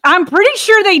 I'm pretty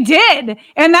sure they did.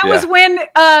 And that was when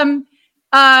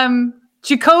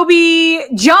Jacoby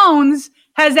Jones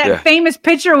has that famous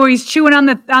picture where he's chewing on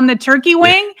the turkey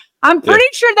wing. I'm pretty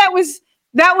sure that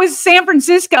was San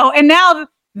Francisco. And now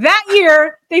that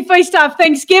year, they faced off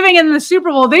Thanksgiving and the Super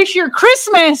Bowl. This year,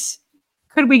 Christmas.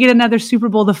 Could we get another Super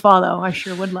Bowl to follow? I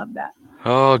sure would love that.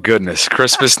 Oh, goodness.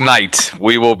 Christmas night.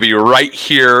 We will be right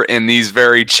here in these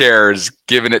very chairs,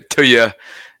 giving it to you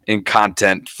in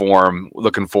content form.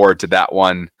 Looking forward to that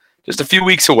one. Just a few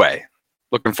weeks away.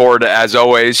 Looking forward to, as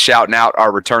always, shouting out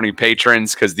our returning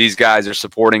patrons because these guys are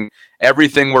supporting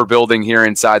everything we're building here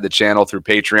inside the channel through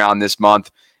Patreon this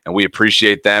month, and we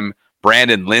appreciate them.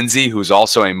 Brandon Lindsay, who's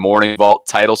also a Morning Vault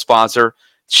title sponsor.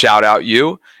 Shout out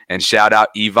you, and shout out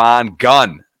Yvonne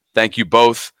Gunn. Thank you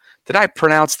both. Did I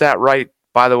pronounce that right,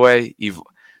 by the way?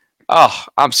 Oh,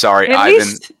 I'm sorry, Ivan.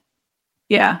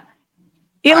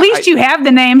 At least you have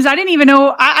the names. I didn't even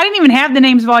know. I didn't even have the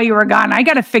names while you were gone. I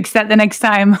got to fix that the next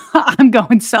time I'm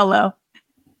going solo.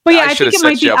 But yeah, I think it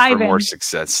might be Ivan. For more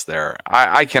success there.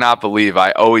 I cannot believe I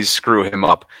always screw him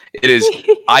up. It is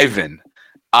Ivan.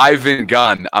 Ivan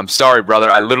Gunn. I'm sorry, brother.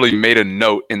 I literally made a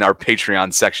note in our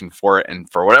Patreon section for it.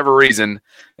 And for whatever reason,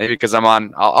 maybe because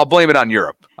I'll blame it on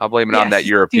Europe. I'll blame it on that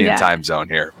European time zone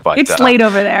here. But it's late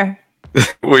over there.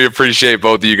 We appreciate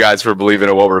both of you guys for believing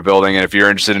in what we're building. And if you're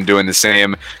interested in doing the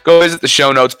same, go visit the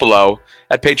show notes below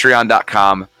at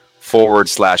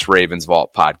patreon.com/Ravens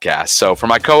Vault Podcast. So for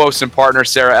my co-host and partner,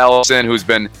 Sarah Ellison, who's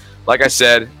been, like I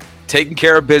said, taking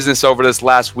care of business over this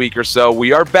last week or so,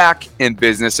 we are back in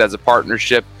business as a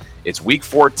partnership. It's week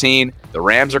 14. The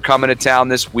Rams are coming to town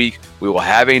this week. We will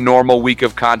have a normal week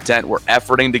of content. We're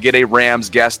efforting to get a Rams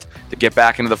guest to get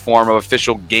back into the form of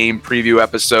official game preview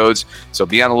episodes. So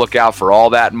be on the lookout for all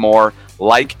that and more.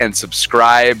 Like and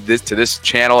subscribe to this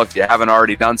channel if you haven't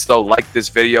already done so. Like this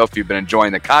video if you've been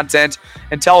enjoying the content.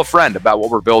 And tell a friend about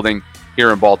what we're building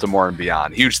here in Baltimore and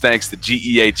beyond. Huge thanks to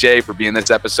GEHA for being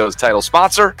this episode's title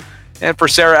sponsor. And for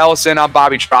Sarah Ellison, I'm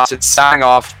Bobby Trossett, signing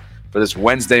off for this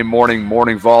Wednesday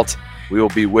morning Vault. We will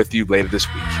be with you later this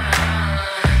week.